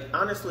 Like,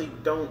 honestly,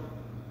 you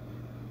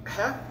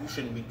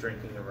shouldn't be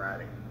drinking and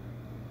riding,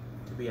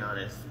 to be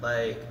honest.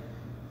 Like,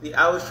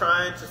 I was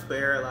trying to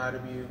spare a lot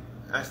of you.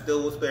 I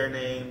still will spare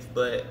names,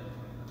 but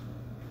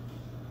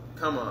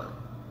come on.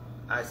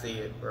 I see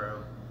it,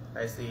 bro.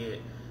 I see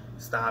it.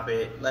 Stop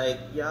it. Like,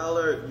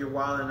 you're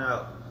wilding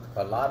out.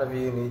 A lot of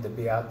you need to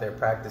be out there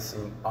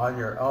practicing on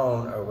your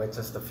own or with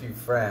just a few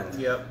friends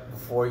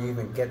before you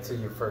even get to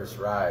your first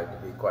ride,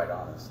 to be quite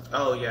honest.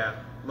 Oh, yeah.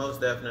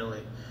 Most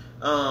definitely.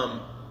 I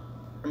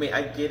mean,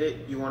 I get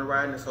it. You want to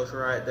ride in a social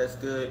ride, that's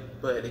good.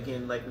 But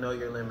again, like, know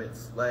your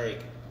limits.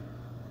 Like,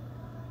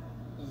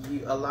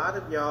 a lot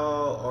of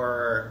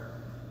y'all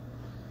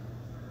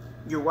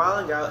you're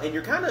wilding out and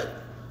you're kind of,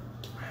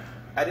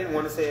 I didn't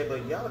want to say it,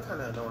 but y'all are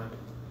kind of annoying.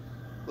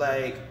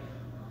 Like,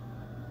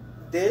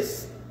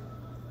 this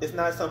is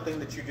not something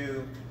that you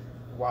do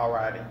while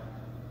riding.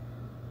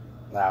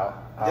 Now,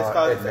 this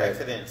causes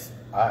accidents.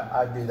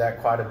 I do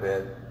that quite a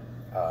bit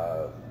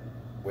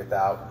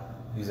without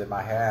using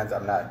my hands.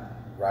 I'm not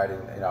riding,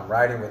 I'm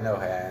riding with no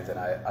hands, and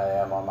I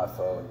am on my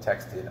phone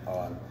texting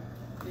on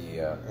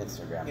the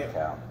Instagram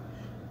account.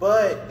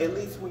 But at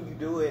least when you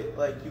do it,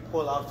 like, you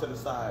pull off to the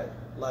side.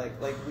 Like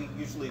we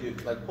usually do.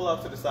 Like, pull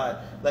off to the side.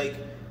 Like,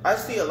 I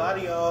see a lot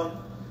of y'all,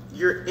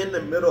 you're in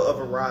the middle of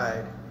a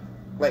ride.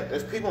 Like,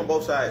 there's people on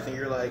both sides, and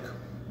you're like...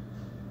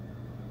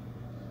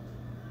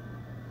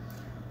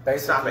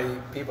 Basically,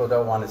 people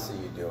don't want to see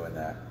you doing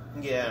that.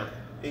 Yeah,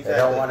 exactly. They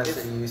don't want to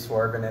see you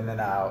swerving in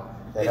and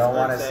out. They don't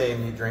want to see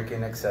you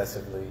drinking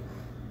excessively.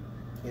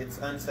 It's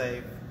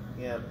unsafe.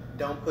 Yeah,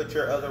 don't put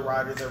your other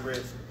riders at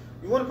risk.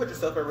 You want to put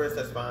yourself at risk,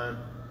 that's fine.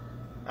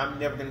 I'm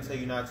never going to tell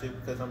you not to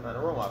because I'm not a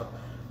role model.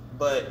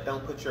 But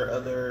don't put your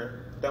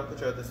other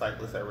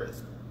cyclists at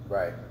risk.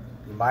 Right.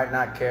 You might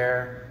not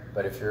care,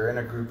 but if you're in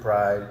a group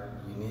ride,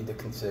 you need to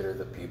consider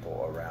the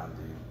people around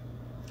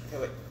you.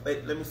 Okay,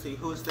 wait, let me see.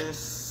 Who's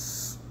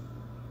this?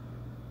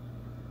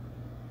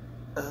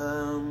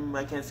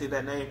 I can't see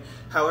that name.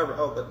 However,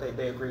 but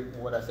they agree with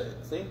what I said.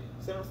 See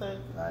what I'm saying?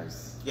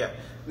 Nice. Yeah.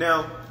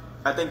 Now,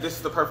 I think this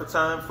is the perfect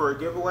time for a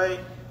giveaway.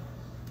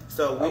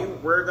 So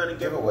we're gonna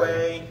give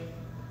away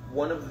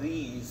one of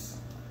these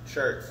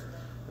shirts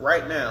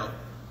right now.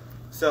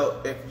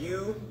 So if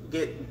you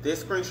get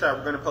this screenshot,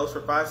 we're gonna post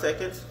for 5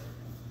 seconds.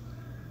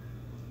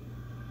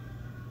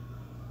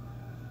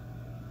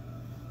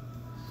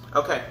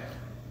 Okay,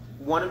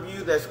 one of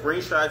you that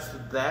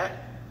screenshots that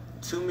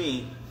to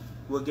me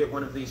will get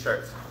one of these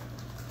shirts.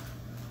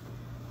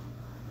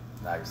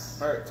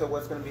 Nice. All right, so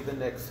what's going to be the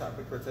next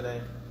topic for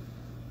today?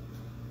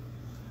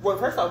 Well,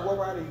 first off, what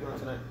ride are you doing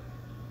tonight?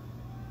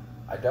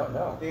 I don't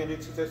know. You going to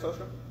do Tuesday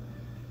Social?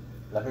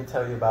 Let me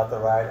tell you about the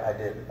ride I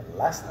did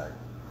last night.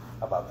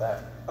 How about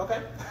that?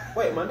 Okay.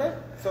 Wait, Monday?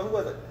 So who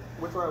was it?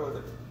 Which ride was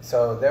it?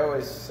 So there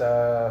was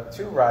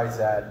 2 rides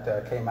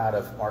that came out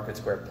of Market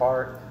Square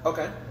Park.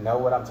 Okay. Know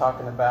what I'm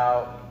talking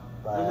about?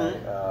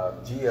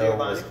 Gio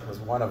was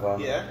one of them.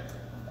 Yeah.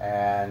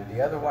 And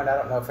the other one, I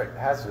don't know if it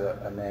has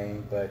a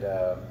name, but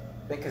I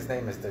think his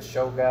name is the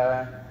Show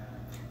Guy.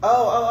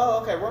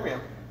 Okay, Romeo.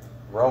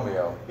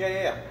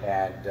 Yeah.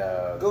 And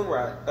Goon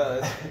Ride.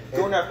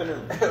 Goon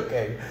Afternoon.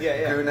 Okay.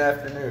 Yeah. Goon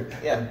Afternoon.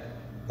 Yeah. And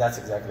that's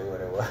exactly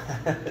what it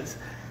was.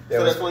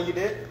 So that's one you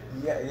did?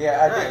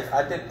 Yeah, Nice.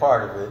 I did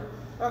part of it.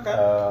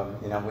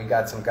 Okay. We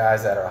got some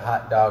guys that are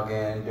hot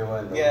dogging,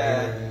 doing the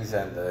wheelies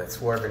and the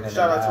swerving in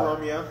Shout and out out.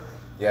 to Romeo.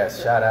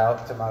 Yes, shout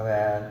out to my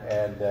man.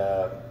 And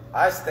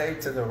I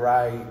stayed to the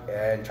right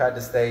and tried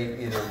to stay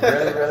either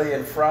really, really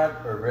in front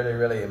or really,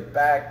 really in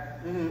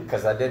back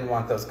because I didn't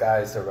want those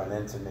guys to run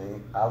into me.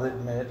 I'll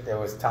admit there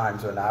was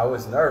times when I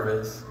was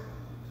nervous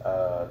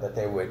that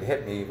they would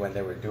hit me when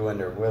they were doing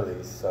their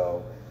wheelies.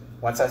 So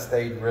once I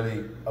stayed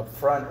really up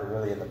front or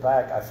really in the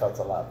back, I felt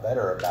a lot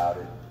better about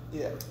it.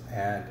 Yeah.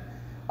 And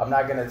I'm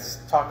not going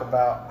to talk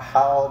about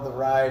how the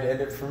ride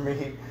ended for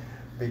me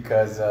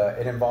because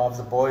it involves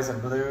the boys in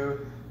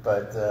blue.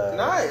 But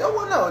nice. Oh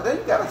well, no. Then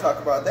you gotta talk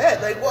about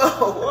that. Like,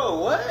 whoa,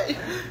 what?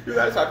 You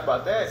gotta talk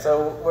about that.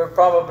 So we're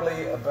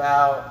probably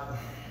about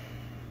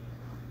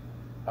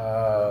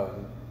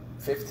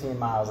 15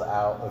 miles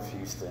out of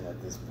Houston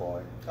at this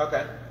point.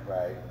 Okay.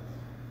 Right.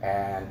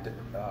 And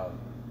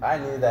I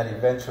knew that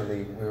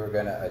eventually we were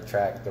gonna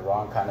attract the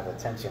wrong kind of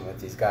attention with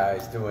these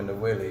guys doing the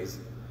wheelies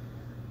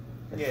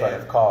in front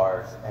of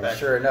cars. And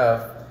sure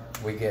enough,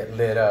 we get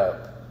lit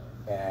up.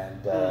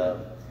 And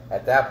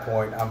at that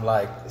point, I'm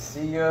like,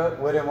 see ya,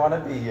 wouldn't want to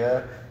be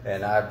ya,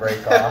 and I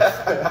break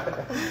off.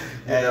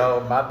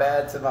 My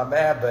bad to my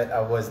man, but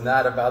I was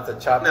not about to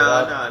chop it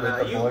up with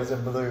the boys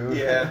in blue.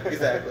 Yeah,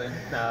 exactly.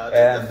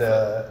 And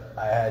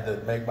I had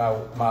to make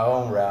my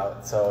own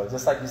route. So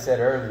just like you said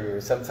earlier,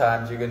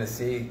 sometimes you're going to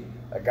see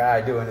a guy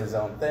doing his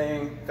own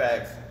thing.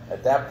 Facts.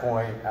 At that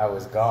point, I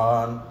was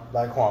gone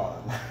like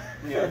Juan.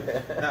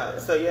 Yeah.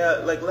 So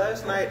like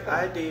last night,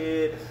 I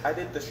did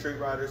the Street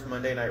Riders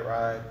Monday Night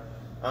Ride.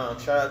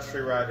 Shout out to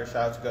Street Rider,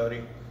 shout out to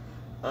Cody.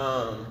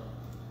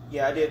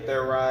 I did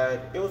their ride.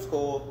 It was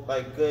cool,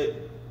 like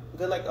good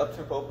like up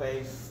tempo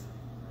pace.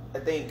 I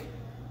think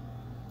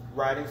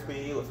riding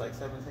speed was like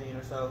 17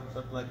 or so,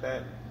 something like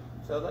that.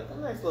 So like a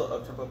nice little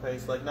up tempo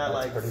pace, like not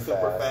That's like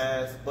super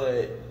fast,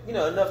 but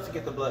enough to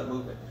get the blood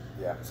moving.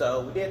 Yeah.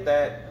 So we did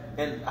that,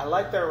 and I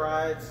like their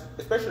rides,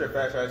 especially their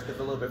fast rides because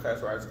a little bit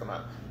fast rides come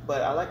out.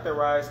 But I like their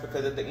rides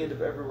because at the end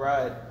of every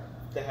ride,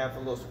 they have a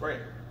little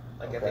sprint,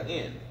 like at the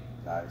end.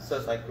 Nice. So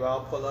it's like you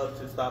all pull up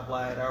to the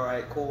stoplight. All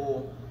right,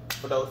 cool.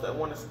 For those that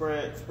want to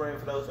sprint. For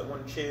those that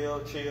want to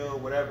chill,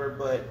 whatever.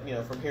 But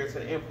from here to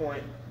the end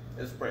point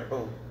is sprint.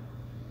 Boom.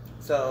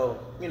 So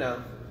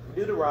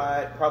do the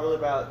ride. Probably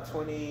about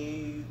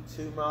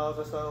 22 miles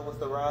or so was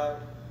the ride,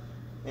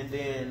 and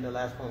then the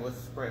last point was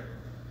the sprint.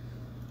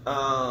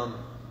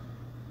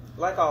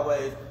 Like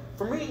always,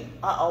 for me,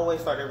 I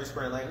always start every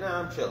sprint like, nah,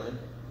 I'm chilling.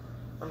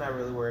 I'm not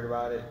really worried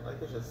about it.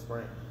 Like it's just a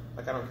sprint.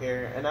 Like, I don't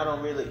care. And I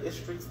don't really, it's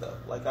street stuff.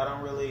 Like, I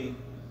don't really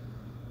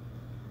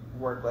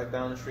work, like,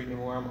 down the street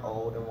anymore. I'm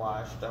old and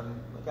washed.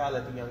 I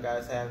let the young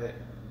guys have it.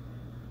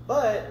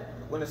 But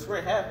when the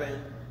sprint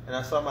happened, and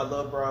I saw my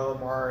little bro,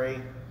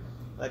 Mari,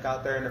 like,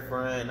 out there in the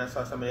front, and I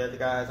saw some of the other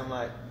guys, I'm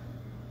like,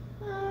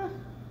 you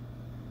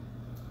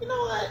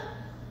know what?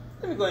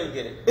 Let me go ahead and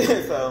get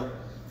it. So,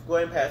 go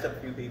ahead and pass up a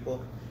few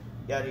people.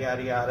 Yada,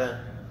 yada,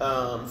 yada.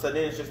 So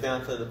then it's just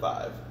down to the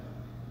 5,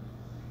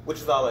 which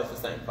is always the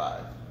same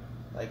 5.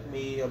 Like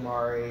me,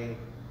 Amari,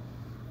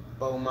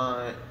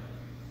 Beaumont,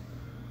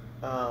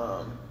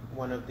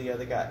 one of the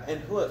other guys,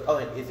 and who else? Oh,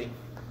 and Izzy.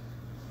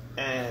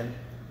 And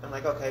I'm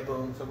like, okay,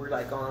 boom. So we're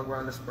like going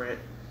around the sprint,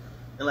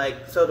 and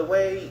like, so the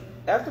way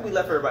after we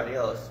left everybody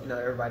else,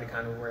 everybody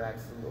kind of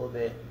relaxed a little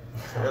bit.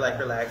 So we're like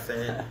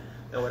relaxing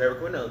and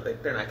whatever. We know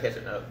they're not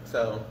catching up.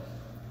 So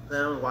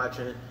then I'm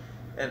watching,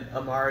 and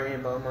Amari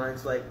and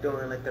Beaumont's like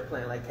doing like they're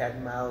playing like cat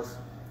and mouse,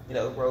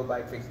 road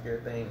bike fixed gear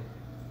thing,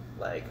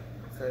 like.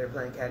 So they're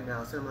playing cat and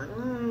mouse, and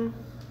I'm like,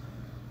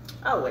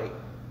 I'll wait.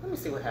 let me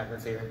see what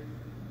happens here.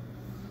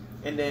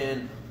 And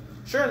then,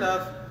 sure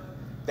enough,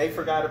 they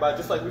forgot about,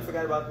 just like we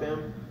forgot about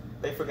them,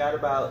 they forgot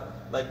about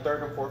like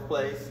 3rd and 4th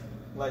place,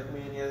 like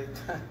me and you.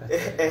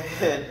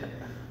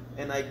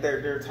 and like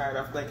they're tired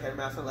of playing cat and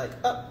mouse. I'm like,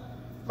 oh,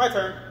 my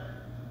turn.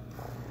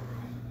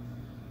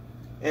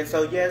 And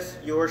so yes,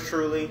 yours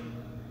truly,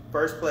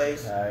 1st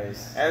place.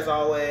 Nice. As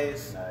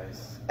always.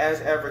 Nice.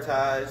 As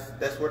advertised.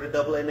 That's where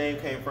the AA name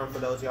came from for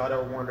those of y'all that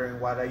were wondering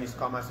why I used to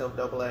call myself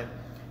AA.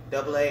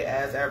 AA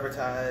as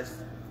advertised.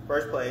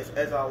 1st place,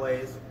 as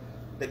always.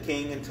 The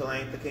king until I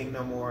ain't the king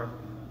no more.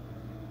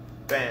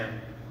 Bam.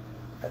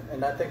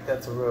 And I think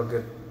that's a real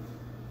good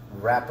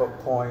wrap-up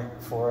point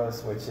for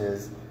us, which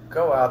is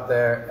go out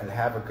there and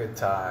have a good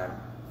time.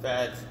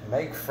 Facts.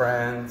 Make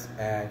friends,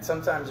 and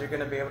sometimes you're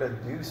going to be able to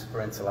do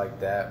sprints like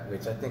that,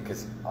 which I think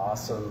is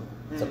awesome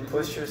to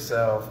push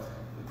yourself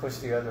and push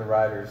the other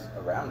riders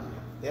around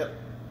you. Yep.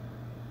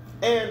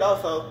 And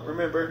also,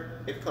 remember,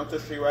 if it comes to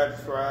Street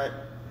Riders Ride,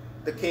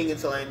 the king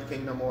until I ain't the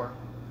king no more.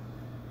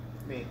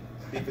 Me.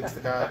 Big fix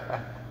the God.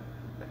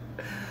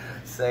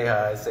 Say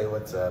hi, say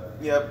what's up.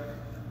 Yep.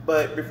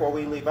 But before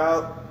we leave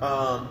out,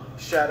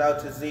 shout out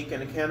to Zeke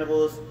and the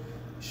Cannibals.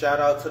 Shout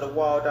out to the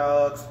Wall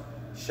Dogs.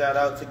 Shout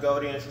out to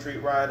Goldie and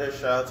Street Riders.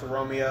 Shout out to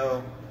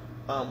Romeo.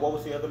 What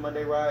was the other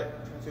Monday ride?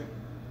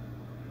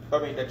 I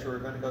mean, that you were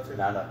going to go to?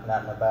 Not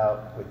and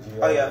About with Gio.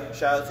 Oh, yeah.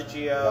 Shout out to Gio.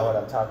 You know what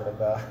I'm talking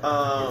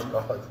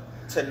about.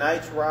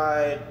 Tonight's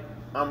ride,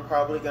 I'm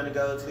probably going to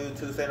go to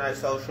Tuesday Night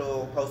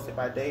Social, hosted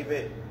by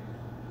David.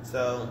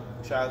 So,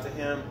 shout out to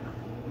him.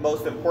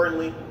 Most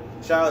importantly,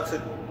 shout out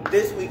to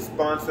this week's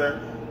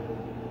sponsor.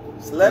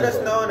 Let us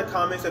know in the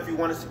comments if you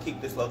want us to keep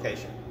this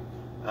location.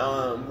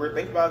 We're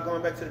thinking about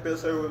going back to the Bill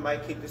server. We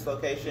might keep this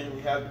location.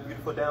 We have a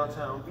beautiful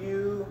downtown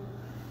view.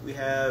 We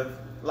have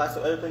lots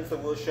of other things that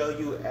we'll show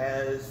you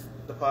as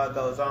the pod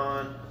goes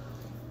on.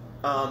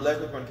 Let us know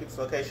if you want to keep this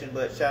location.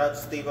 But shout out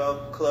to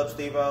Steevo, Club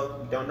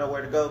Steevo. You don't know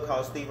where to go,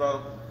 call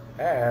Steevo.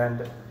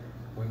 And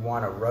we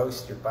want to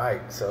roast your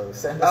bike. So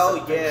send us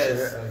a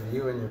picture of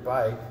you and your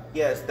bike.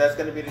 Yes, that's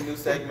going to be the new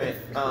segment.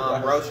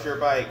 Roast your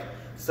bike.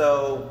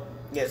 So,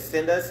 yes,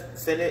 send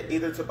it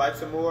either to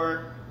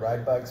BikesMore,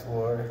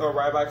 RideBikesMore, or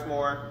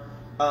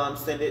RideBikesMore.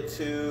 Send it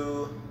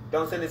to.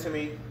 Don't send it to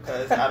me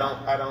because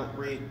I don't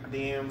read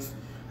DMs.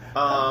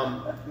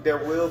 There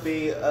will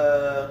be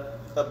a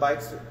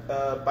Bikes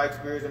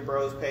Beers and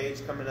Bros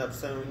page coming up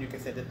soon. You can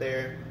send it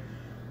there.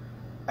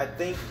 I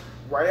think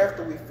right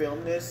after we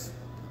film this,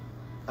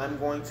 I'm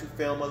going to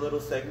film a little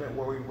segment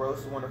where we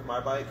roast one of my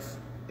bikes.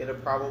 It'll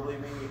probably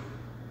be,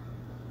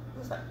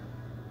 what's that?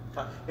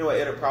 Anyway,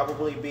 it'll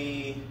probably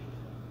be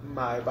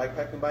my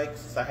bikepacking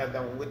bikes. So I have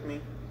that one with me.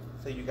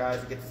 So you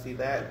guys get to see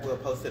that. We'll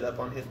post it up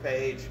on his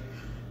page.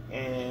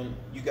 And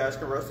you guys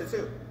can roast it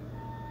too.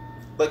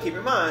 But keep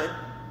in mind,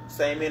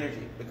 same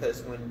energy.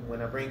 Because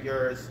when I bring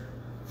yours,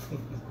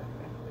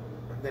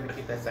 I'm going to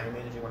keep that same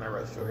energy when I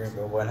roast yours.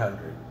 We're going to go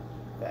 100.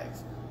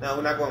 Facts. No,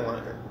 we're not going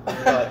 100.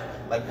 We're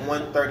like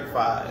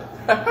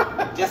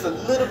 135. Just a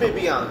little bit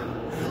beyond.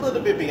 A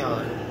little bit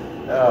beyond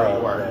where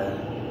you are.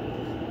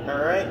 Man. All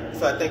right.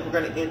 So I think we're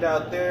going to end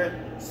out there.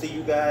 See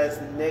you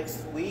guys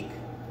next week.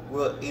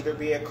 We'll either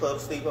be at Club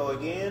Steevo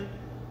again,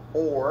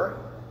 or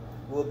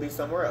we'll be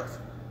somewhere else.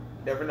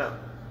 Never know.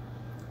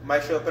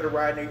 Might show up at a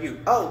ride near you.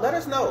 Oh, let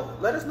us know.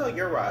 Let us know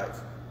your rides.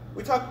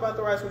 We talked about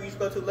the rides we used to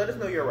go to. Let us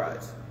know your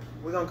rides.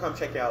 We're going to come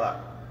check y'all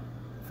out.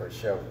 For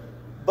sure.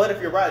 But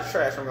if your ride's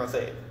trash, I'm going to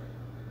say it.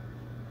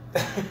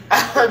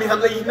 I mean, I'm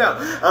letting you know.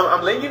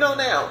 I'm letting you know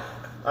now.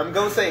 I'm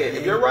going to say it.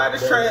 If your ride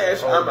is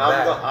trash,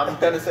 I'm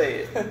going to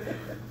say it.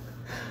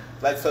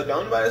 Like, so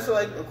don't invite us to,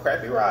 like,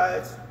 crappy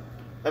rides.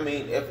 I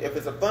mean, if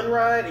it's a fun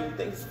ride and you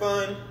think it's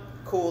fun,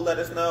 cool, let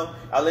us know.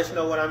 I'll let you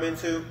know what I'm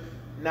into.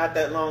 Not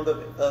that long of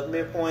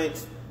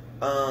midpoints.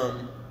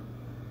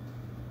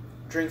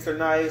 Drinks are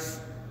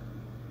nice.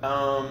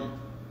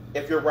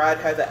 If your ride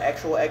has an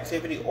actual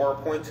activity or a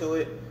point to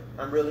it,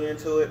 I'm really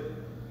into it.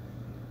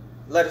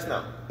 Let us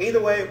know.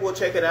 Either way, we'll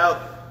check it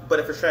out. But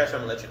if it's trash,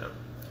 I'm going to let you know.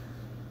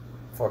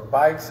 For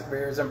Bikes,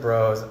 Beers, and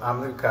Bros,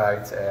 I'm Luke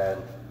Kites,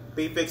 and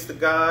Be Fixed to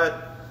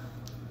God.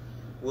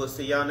 We'll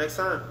see y'all next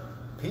time.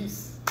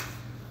 Peace.